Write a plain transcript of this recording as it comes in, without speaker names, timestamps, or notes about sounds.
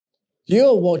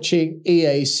You're watching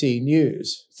EAC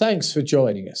News. Thanks for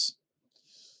joining us.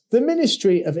 The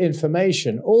Ministry of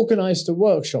Information organised a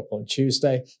workshop on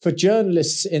Tuesday for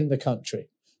journalists in the country.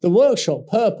 The workshop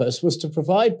purpose was to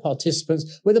provide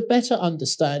participants with a better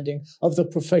understanding of the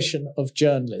profession of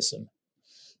journalism,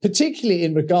 particularly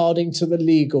in regarding to the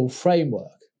legal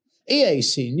framework.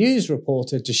 EAC News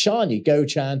reporter Dashani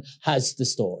Gochan has the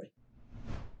story.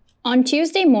 On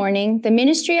Tuesday morning, the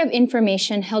Ministry of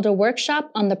Information held a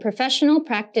workshop on the professional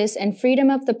practice and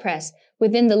freedom of the press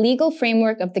within the legal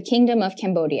framework of the Kingdom of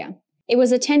Cambodia. It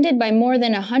was attended by more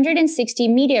than 160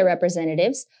 media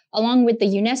representatives, along with the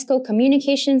UNESCO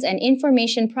Communications and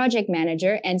Information Project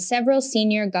Manager and several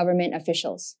senior government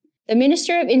officials. The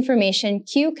Minister of Information,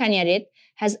 Khieu Kanharith,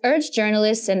 has urged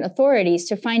journalists and authorities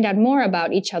to find out more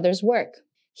about each other's work.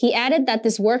 He added that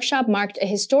this workshop marked a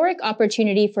historic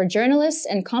opportunity for journalists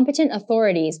and competent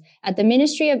authorities at the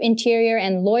Ministry of Interior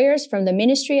and lawyers from the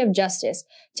Ministry of Justice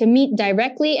to meet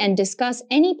directly and discuss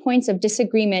any points of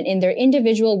disagreement in their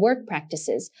individual work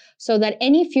practices so that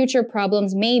any future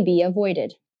problems may be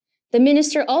avoided. The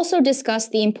minister also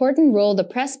discussed the important role the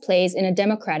press plays in a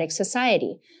democratic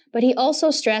society, but he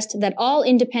also stressed that all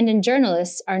independent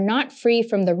journalists are not free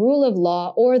from the rule of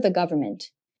law or the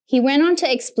government. He went on to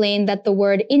explain that the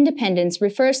word independence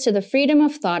refers to the freedom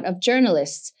of thought of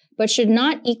journalists, but should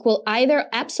not equal either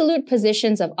absolute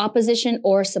positions of opposition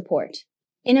or support.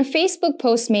 In a Facebook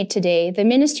post made today, the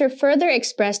minister further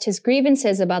expressed his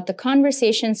grievances about the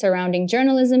conversation surrounding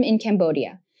journalism in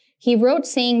Cambodia. He wrote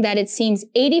saying that it seems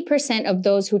 80% of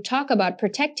those who talk about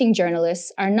protecting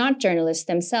journalists are not journalists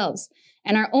themselves,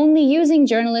 and are only using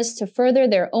journalists to further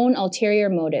their own ulterior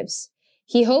motives.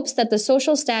 He hopes that the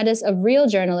social status of real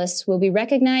journalists will be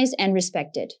recognized and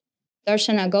respected.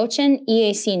 Darshana Gochan,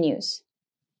 EAC News.